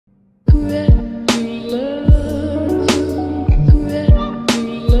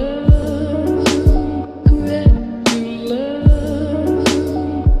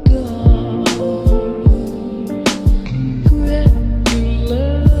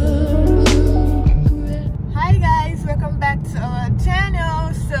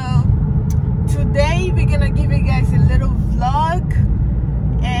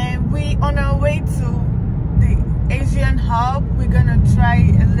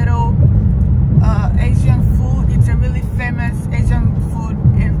little Asian food. It's a really famous Asian food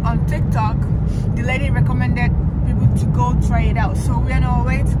on TikTok. The lady recommended people to go try it out, so we're on our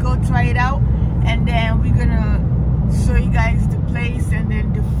way to go try it out, and then we're gonna show you guys the place and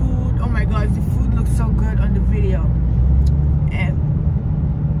then the food. Oh my gosh, the food looks so good on the video. And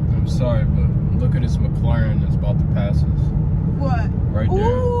I'm sorry, but look at this McLaren that's about to pass us. what? Right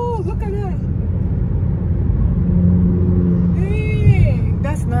there. Ooh, look at that. Hey,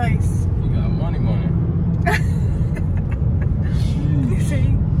 that's nice. You got money. See?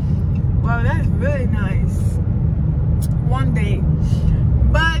 Wow, that's really nice. One day.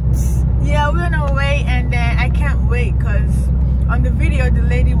 But yeah, we're on our way, and then I can't wait because on the video the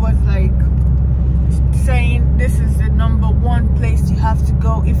lady was like saying this is the #1 place you have to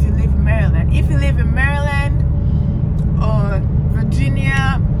go if you live in Maryland. If you live in Maryland or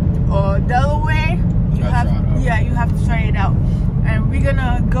Virginia or Delaware, you have to try it out. And we're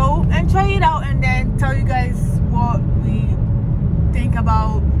gonna go and try it out and then tell you guys what we think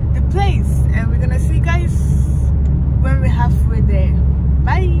about the place, and we're gonna see you guys when we're halfway there.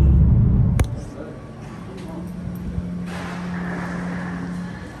 Bye.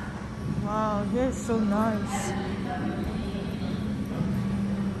 Wow, here's so nice.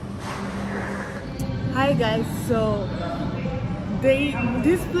 Hi guys, so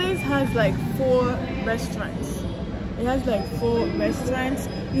this place has like 4 restaurants. It has like 4 restaurants.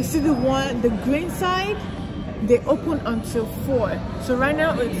 You see the green side, they open until 4. So right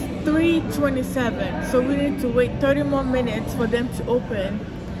now it's 3:27. So we need to wait 30 more minutes for them to open,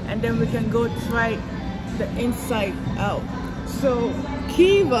 and then we can go try the inside out. So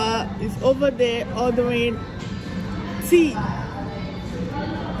Kiva is over there ordering tea.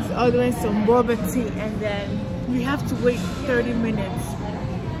 He's ordering some boba tea, and then we have to wait 30 minutes.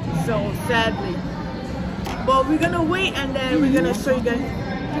 So sadly. But we're gonna wait, and then we're gonna show you guys.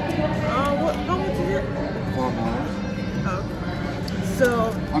 How much is it? $4. Oh. So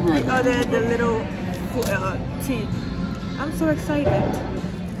we ordered the little tea. I'm so excited.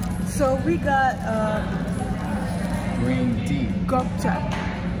 So we got Green tea. gokcha.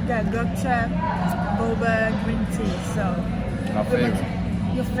 We got gokcha, boba, green tea. So My favorite.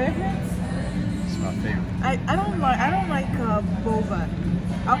 Your favorite? It's my favorite. I don't like boba.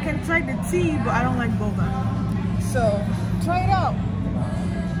 I can try the tea, but I don't like boba. So try it out.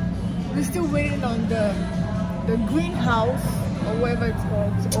 We're still waiting on the greenhouse or whatever it's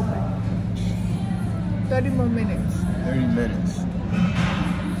called to open. 30 more minutes. 30 minutes.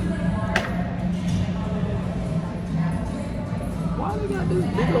 Why we got this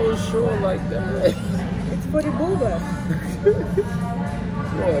big old shore like that? It's for the boba.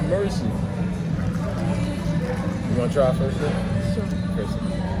 Lord mercy. You wanna try first? Sure. First.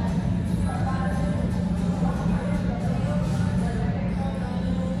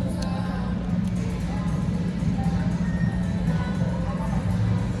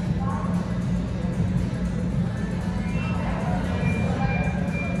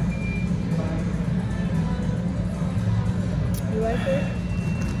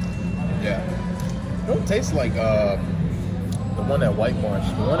 Yeah. It don't taste like the one at White Marsh.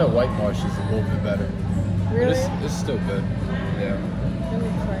 The one at White Marsh is a little bit better. Really? But it's still good. Yeah. Let me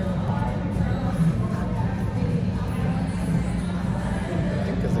try it. I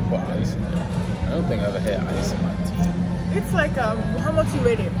think because they put ice in it. I don't think I ever had ice in my tea. It's like how much you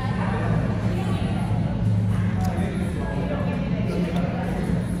rate it?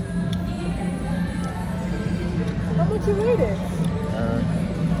 How much you rate it?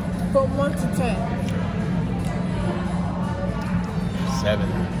 From 1 to 10. 7. 7?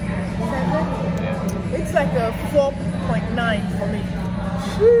 Yeah. It's like a 4.9 for me.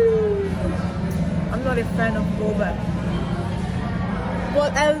 I'm not a fan of boba.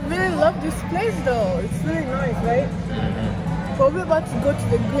 But I really love this place though. It's really nice, right? Mm-hmm. But we're about to go to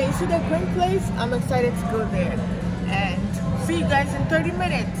the green. See the green place? I'm excited to go there. And see you guys in 30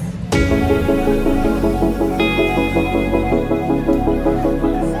 minutes.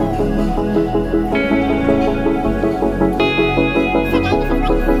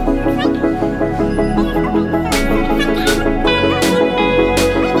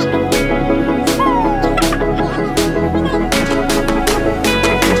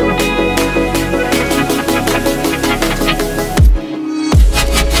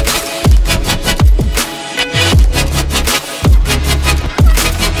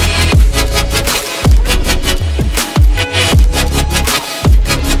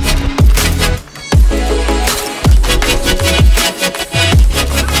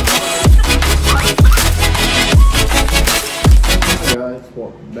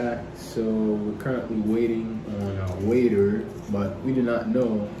 not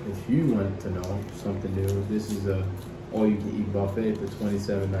know, if you want to know something new, this is a all-you-can-eat buffet for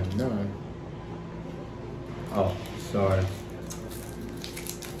 $27.99. Oh, sorry.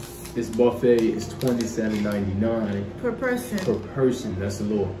 This buffet is $27.99 per person. Per person. That's a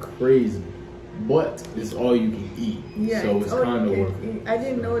little crazy, but it's all you can eat. Yeah, so it's kind of worth it. I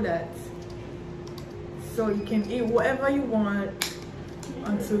didn't know that. So you can eat whatever you want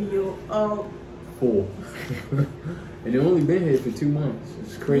until you're full. And they've only been here for 2 months.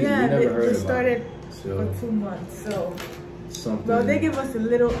 It's crazy. Yeah, we never heard they about started it. for 2 months. So something. well, they give us a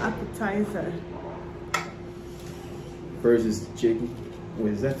little appetizer. First is the chicken.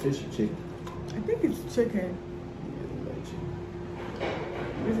 Wait, is that fish or chicken? I think it's chicken.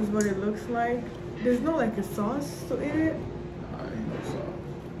 This is what it looks like. There's no like a sauce to eat it. Nah, ain't no sauce.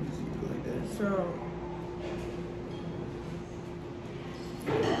 Just eat it like that. So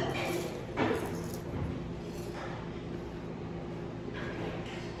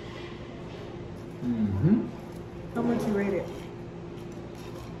how much you rate it?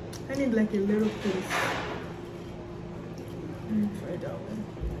 I need like a little piece. Try that one.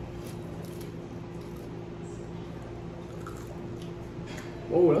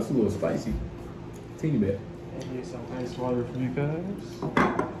 Oh, that's a little spicy. Teeny bit. And here's some ice water for you guys.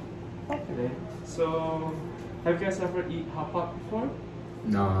 Okay. So, have you guys ever eat hot pot before?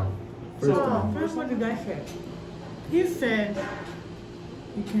 Nah. First time. First what the guy said. He said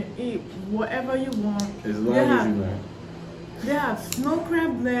you can eat whatever you want. As long as you want. They have snow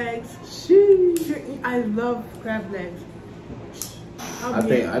crab legs. Sheesh. I love crab legs. I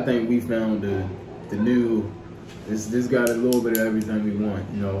think we found the new. This got a little bit of everything we want,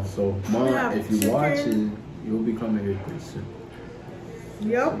 you know. So, Mom, if you watch it, you'll be coming here pretty soon.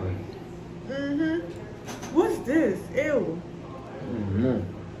 Yep. What's this? Ew.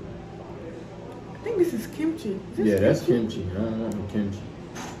 I think this is kimchi. Yeah, that's kimchi. I don't want no kimchi.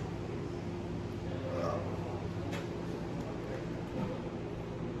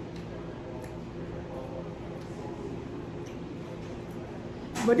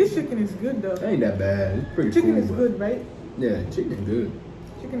 But this chicken is good though. It ain't that bad. It's pretty chicken cool. Chicken is good, right? Yeah, chicken is good.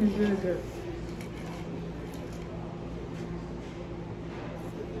 Chicken is really good.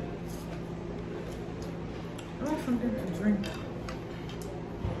 I want something to drink.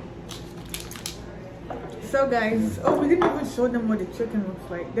 So guys, we didn't even show them what the chicken looks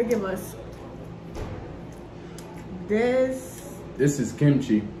like. They give us this. This is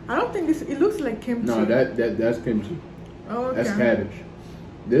kimchi. I don't think this. It looks like kimchi. No, that's kimchi. Oh, okay. That's cabbage.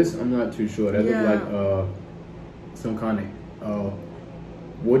 This I'm not too sure. That looked like some kind of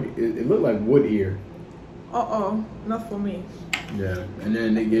wood. It looked like wood ear. Not for me. Yeah, and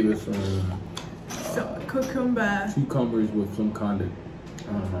then they gave us some cucumbers with some kind of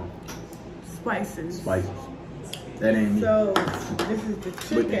I don't know spices. That ain't me. So this is the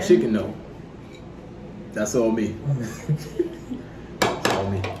chicken. But the chicken though, that's all me. That's all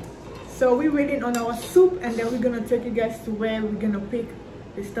me. So we're waiting on our soup, and then we're gonna take you guys to where we're gonna pick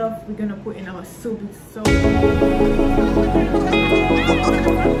the stuff we're gonna put in our soup. It's so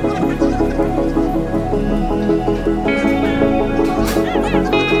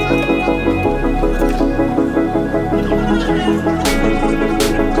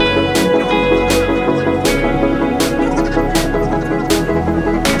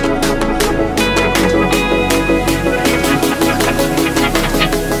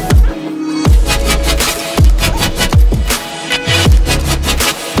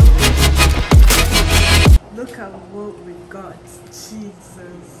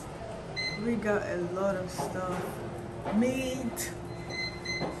we got a lot of stuff. Meat,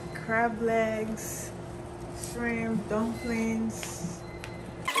 crab legs, shrimp, dumplings.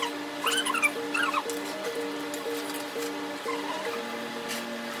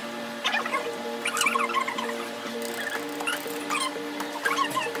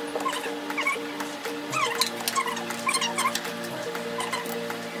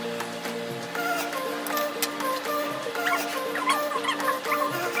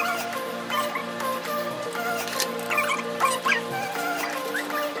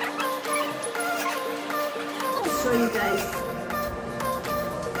 Show you guys.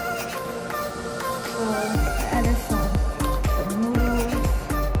 So I added some noodles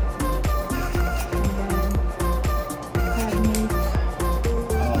and then crab meat.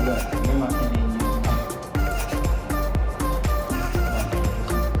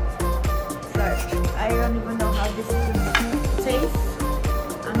 Sorry, I don't even know how this is gonna taste.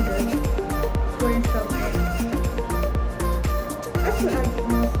 I'm just putting stuff in. I should add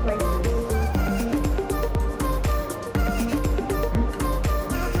more spices.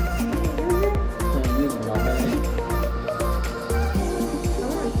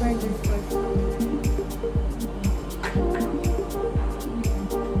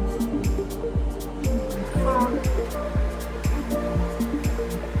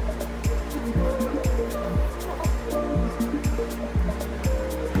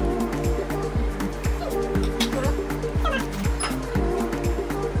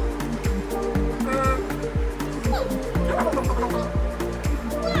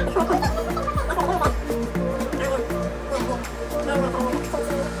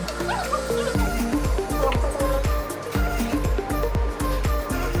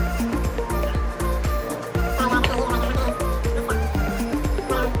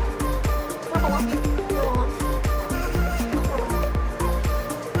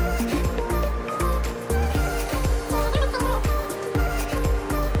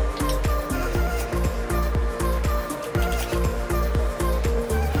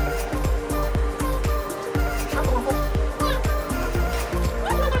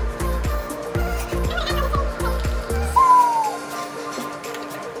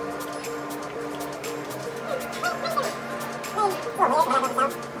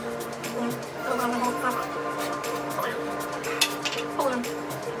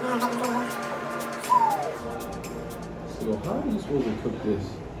 So how are you supposed to cook this?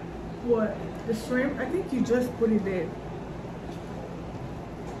 What? The shrimp? I think you just put it there.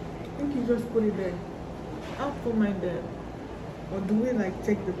 I'll put mine there. Or do we like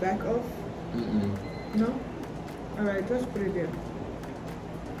take the back off? No? Alright, just put it there.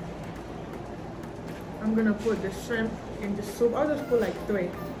 I'm gonna put the shrimp in the soup. I'll just put like 3.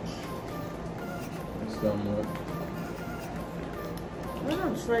 That's not much. Why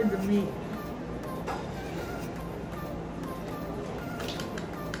not try the meat?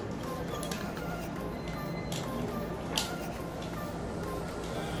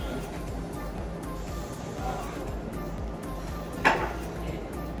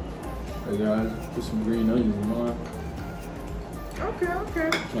 Hey guys, put some green onions in mine. Okay.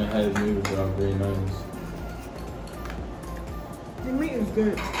 Can't have noodles without green onions. The meat is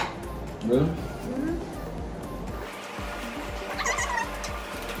good. Really?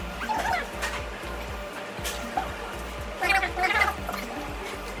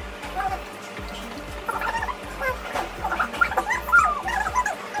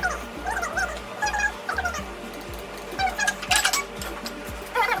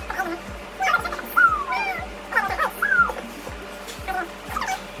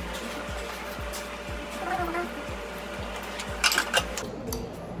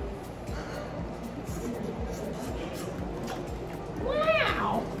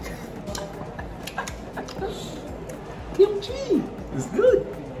 Kimchi! It's good!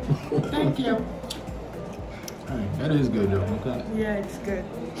 Thank you. Alright, that is good though, okay? Yeah, it's good.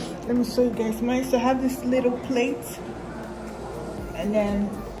 Let me show you guys mine. So I have this little plate. And then,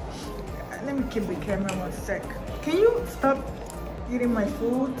 let me keep the camera 1 sec. Can you stop eating my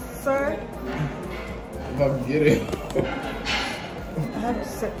food, sir? If I can get it. I have to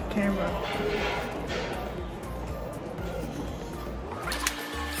set the camera.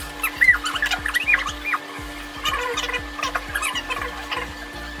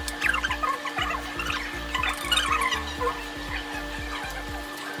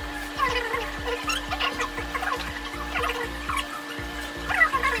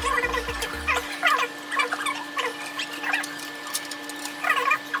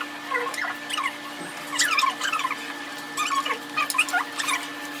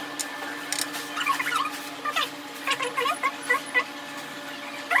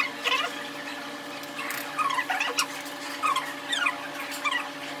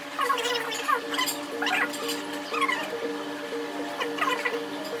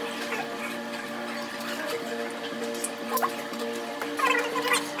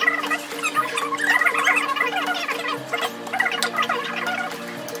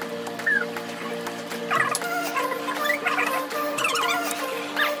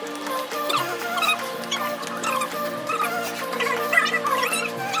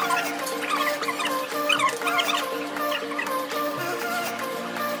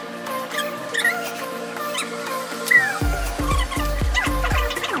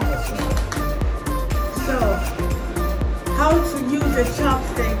 The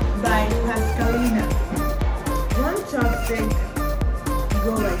chopstick by Pascalina. One chopstick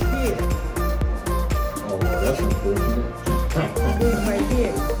go right here. Oh, well, that's unfortunate. Goes right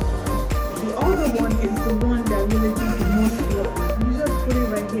here. The other one is the one that really gives the most work. You just put it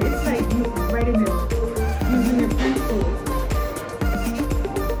right here. It's like you writing it using a pencil.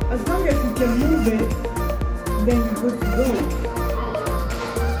 As long as you can move it, then you're good to go.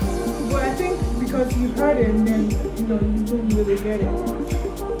 But I think because you heard it and then you don't really get it.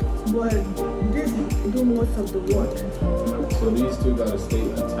 But this do most of the work. So these two gotta stay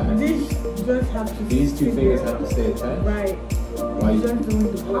attached. This just have to. These two fingers have to stay attached. Right. Why you just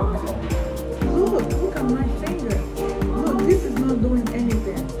doing the work? Look at my finger. Look, this is not doing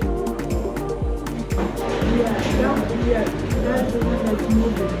anything. Yeah, that's the one that's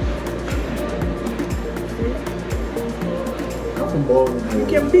moving. See? You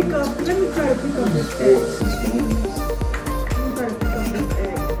can pick up, let me try to pick up this egg. Let me try to pick up this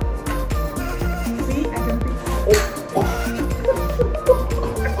egg. See, I can pick up.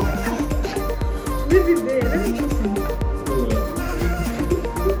 Leave it there, let me put some.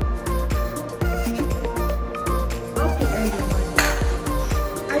 I'll put egg in mine.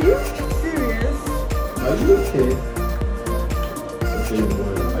 Are you serious? Are you okay?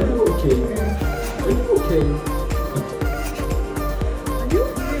 Are you okay? Are you okay?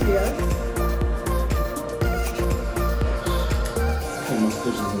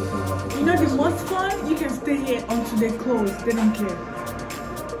 You know the most fun? You can stay here until they close. They don't care.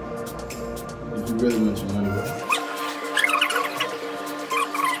 If you really want your money back.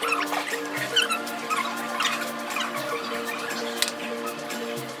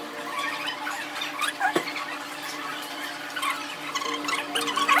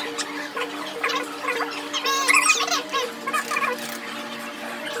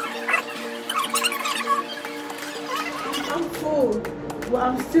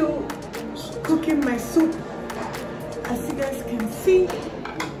 still cooking my soup, as you guys can see.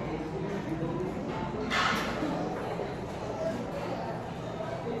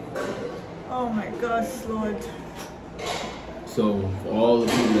 Oh my gosh, Lord. So for all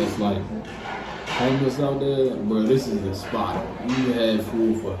the people that's like homeless out there, bro, this is the spot. You have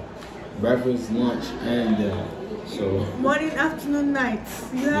food for breakfast, lunch, and dinner. So morning, afternoon, night.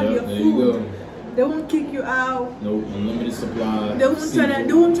 You have your there food. You go. They won't kick you out. Nope, unlimited supply. They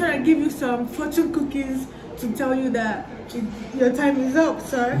won't try to give you some fortune cookies to tell you that your time is up,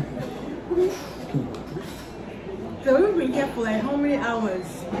 sir. So we've been here for like how many hours?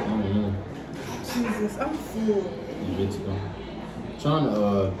 I don't know. Jesus, I'm full. You get to go.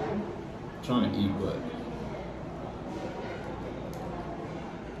 Trying to eat, but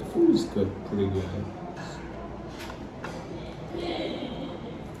the food is cooked pretty good.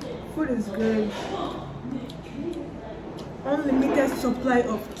 Food is good. Unlimited supply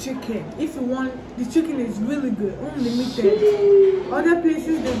of chicken. If you want, the chicken is really good. Unlimited. Other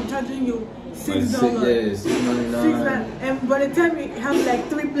places they'll be charging you $6. $6.99. And by the time you have like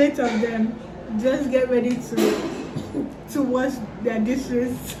 3 plates of them, just get ready to wash their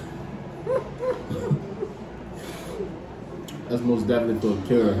dishes. That's most definitely for a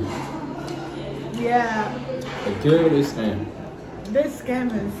cure. Yeah. A cure, they scam. They're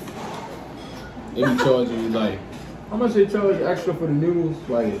scammers. They be charging you like, how much they charge extra for the noodles?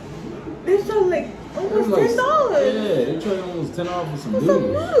 Like, they charge like almost $10. Yeah, they charge almost $10 for some For noodles.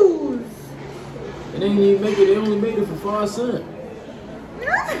 some noodles. And they didn't even make it. They only made it for 5 cents.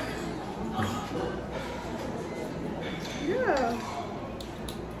 Yeah.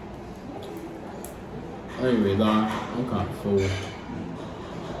 I ain't really lie. I'm kind of full.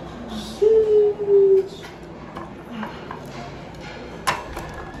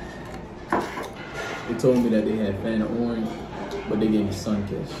 They told me that they had Fanta Orange, but they gave me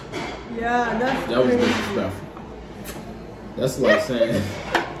Sunkist. Yeah, that was disrespectful. That's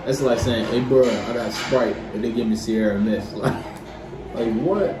like saying, hey bro, I got Sprite, but they give me Sierra Mist. Like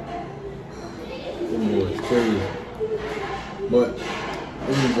what? It's crazy. But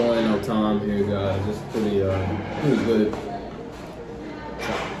we're enjoying our time here, guys. It's pretty good.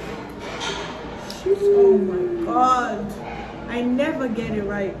 Oh my God, I never get it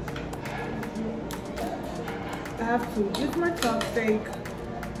right. I have to use my chopstick.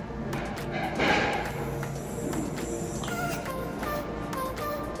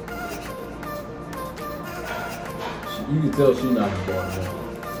 You can tell she's not the boss.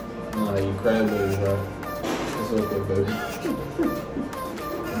 Nah, you crab lady, bro. It's okay, baby.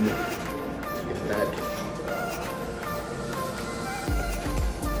 Get that.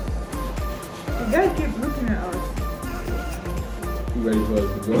 You gotta keep looking at us. You ready for us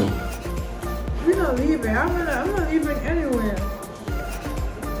to go? We're not leaving. I'm not leaving anywhere.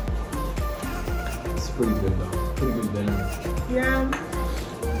 It's pretty good though. Pretty good dinner. Yeah.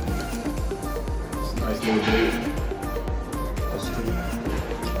 It's a nice little date. That's true.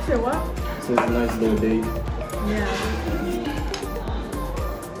 Say what? So it's a nice little date. Yeah.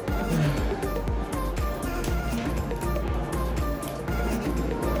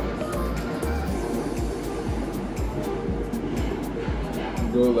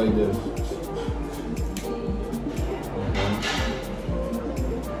 Do it like this.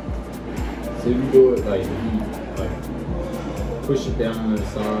 So you do it like you push it down on the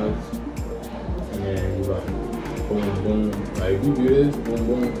sides, and then you like boom boom. Like if you do this, boom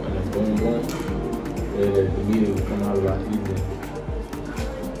boom, and then boom boom, then the meat will come out a lot easier.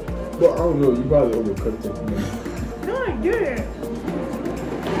 But I don't know, you probably overcooked it for me. No, I didn't.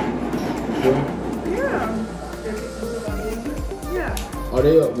 Yeah. Yeah. Yeah. Are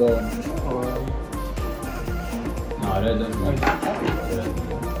they up? Well, nah, that doesn't make sense.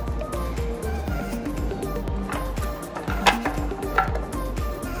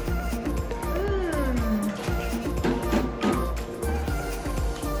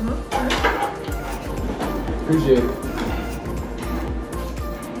 Appreciate it.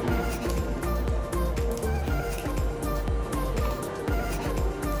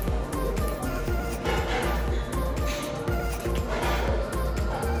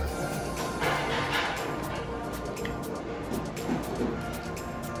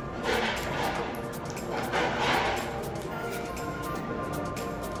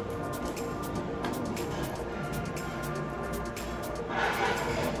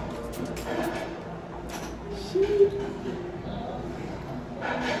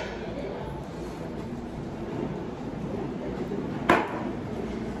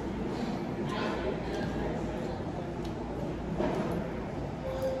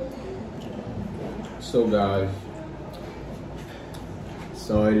 So guys,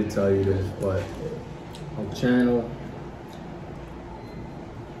 sorry to tell you this, but our channel.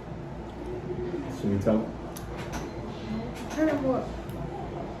 Should we tell? Tell them what?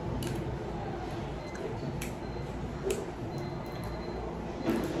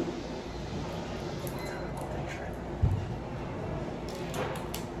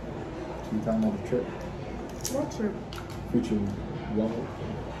 Should we tell them about the trip? What trip? Future vlog?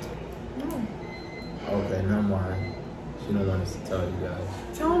 No. Okay, never mind. She don't want us to tell you guys.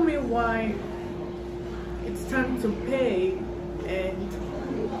 Tell me why it's time to pay and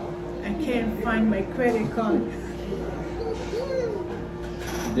I can't find my credit card.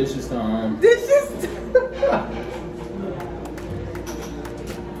 This is time. This is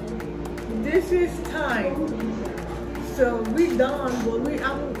this is time. So we done, but we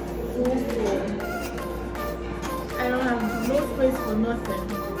haven't full. I don't have no space for nothing.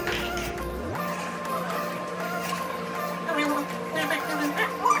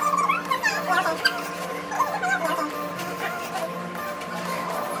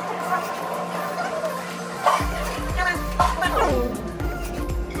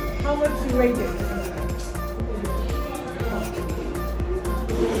 How much you rate it?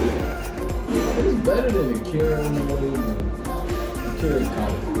 It's better than the Kira in the way. The Kira is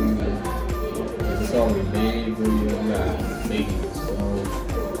kind of cool. It's already made for you. You gotta make it. So,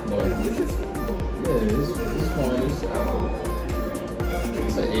 but yeah, it's fun.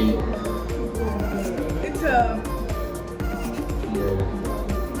 It's an 8. It's a Yeah.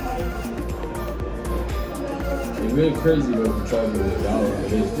 It's really crazy though if you charge it $1,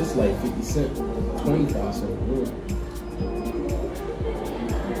 but it's just like 50 cents, 25 cents. Really.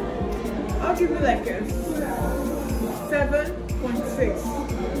 I'll give you like a 7.6.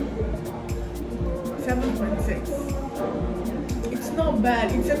 7.6. It's not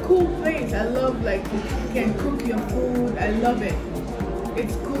bad. It's a cool place. I love like you can cook your food. I love it.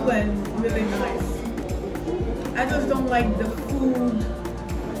 It's cool and really nice. I just don't like the food.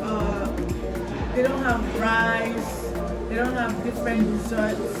 They don't have rice. They don't have different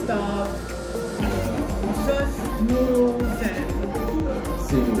dessert stuff. Just noodles and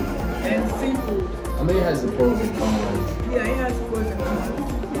seafood. I mean, it has the pros and cons, Yeah, it has pros and cons.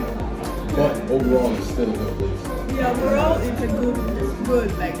 but overall, it's still a good place. Yeah, overall it's good.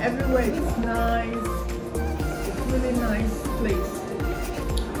 Like everywhere it's nice. Really nice place.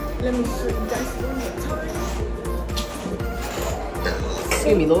 Let me show you guys one more time.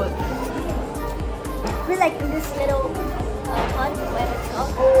 Excuse me, Lord. We're like in this little pond, whatever it's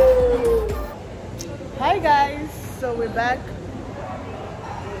called. Hi guys, so we're back.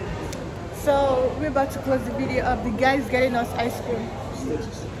 So we're about to close the video up. The guy's getting us ice cream.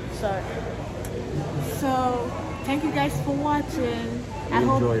 Sorry. So thank you guys for watching. I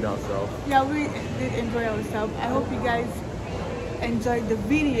hope Enjoyed ourselves. yeah, we did enjoy ourselves. I hope you guys enjoyed the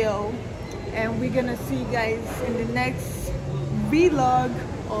video, and we're gonna see you guys in the next vlog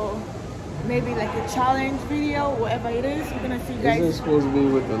or maybe like a challenge video, whatever it is. We're gonna see you Isn't it guys. supposed to be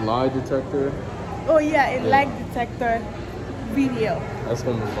with the lie detector? Oh yeah, a lie detector video. That's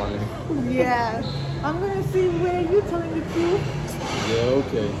gonna be funny. Yeah, I'm gonna see where you telling the truth. Yeah,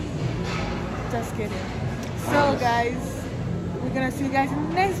 okay. Just kidding. So guys, we're gonna see you guys in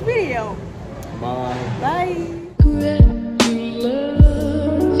the next video. Bye. Bye. Red.